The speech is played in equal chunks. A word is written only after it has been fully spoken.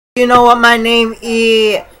You know what my name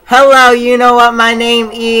is. Hello, you know what my name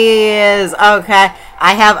is. Okay,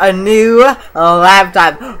 I have a new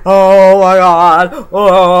laptop. Oh my god.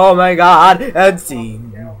 Oh my god. And see.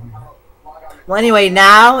 Well, anyway,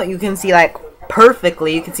 now you can see like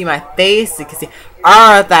perfectly. You can see my face. You can see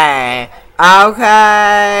everything.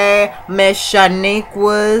 Okay, Miss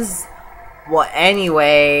Shaniqua's. Well,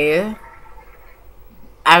 anyway,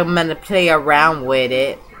 I'm gonna play around with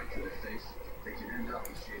it.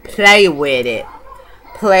 Play with it.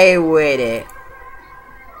 Play with it.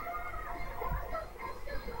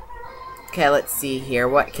 Okay, let's see here.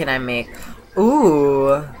 What can I make?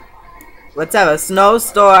 Ooh. Let's have a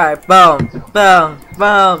snowstorm. Boom. Boom.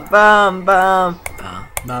 Boom. Boom. Boom.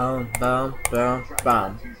 Boom. Boom. Boom.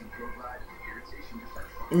 Boom.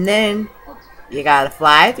 And then you gotta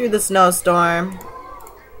fly through the snowstorm.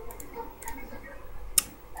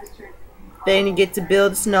 Then you get to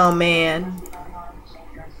build a snowman.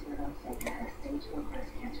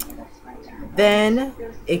 Then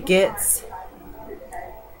it gets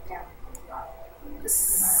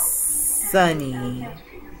sunny.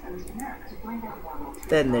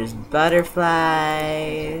 Then there's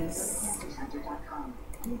butterflies.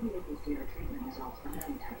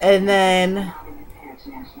 And then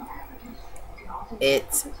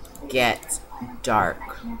it gets dark.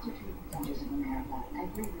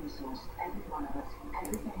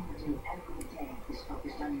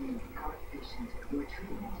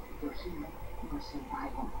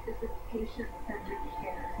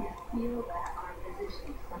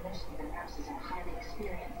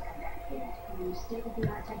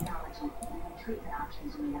 State-of-the-art technology and treatment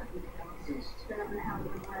options may not even exist. But I'm gonna help you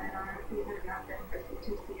plan our either not been for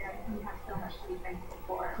CTCM. You have so much to be thankful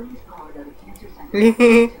for. Please call or go to Cancer Center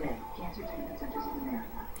today. Cancer Treatment Centers of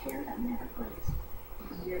America. Care that never quits.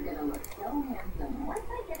 You're gonna look so handsome. Once I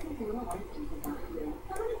get into little white pieces off you,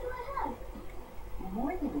 I'm gonna do my head.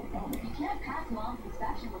 More than you think. You can't pass mom's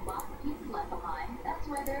inspection with lots of pieces left behind. That's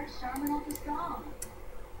why they're Charmin Ultra Strong.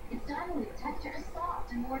 It's diamond texture is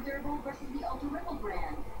soft and more durable versus the Ultra Ripple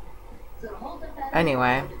brand. So it holds up that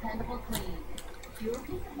Anyway. dependable clean. Fewer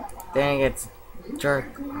pieces left behind. Then it gets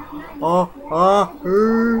jerk.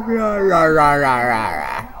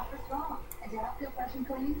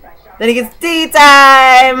 Then it gets tea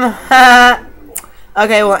time.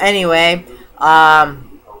 Okay, well anyway,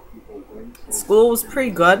 school was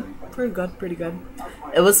pretty good. Pretty good.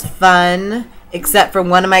 It was fun. Except for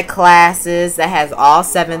one of my classes that has all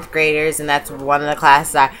 7th graders, and that's one of the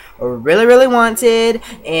classes I really wanted,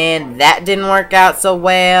 and that didn't work out so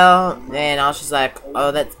well, and I was just like,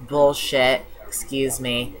 oh, that's bullshit, excuse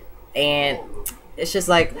me, and it's just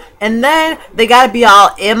like, and then they gotta be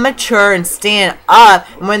all immature and stand up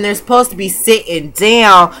when they're supposed to be sitting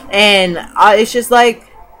down, and it's just like,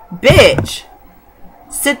 bitch,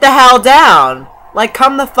 sit the hell down. Like,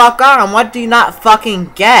 come the fuck on. What do you not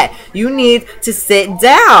fucking get? You need to sit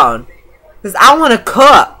down. Because I want to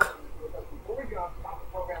cook.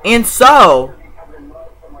 And so,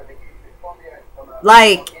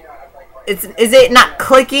 like, is it not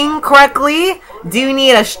clicking correctly? Do you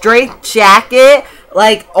need a straight jacket?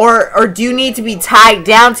 Like, or do you need to be tied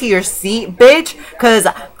down to your seat, bitch? Because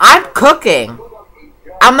I'm cooking.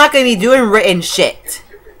 I'm not going to be doing written shit.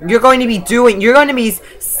 You're going to be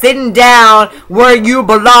sitting down where you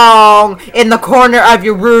belong in the corner of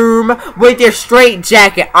your room with your straight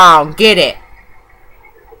jacket on. Get it?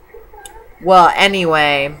 Well,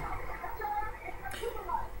 anyway.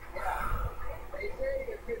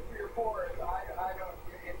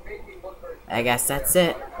 I guess that's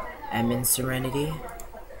it. I'm in Serenity.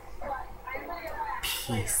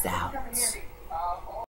 Peace out.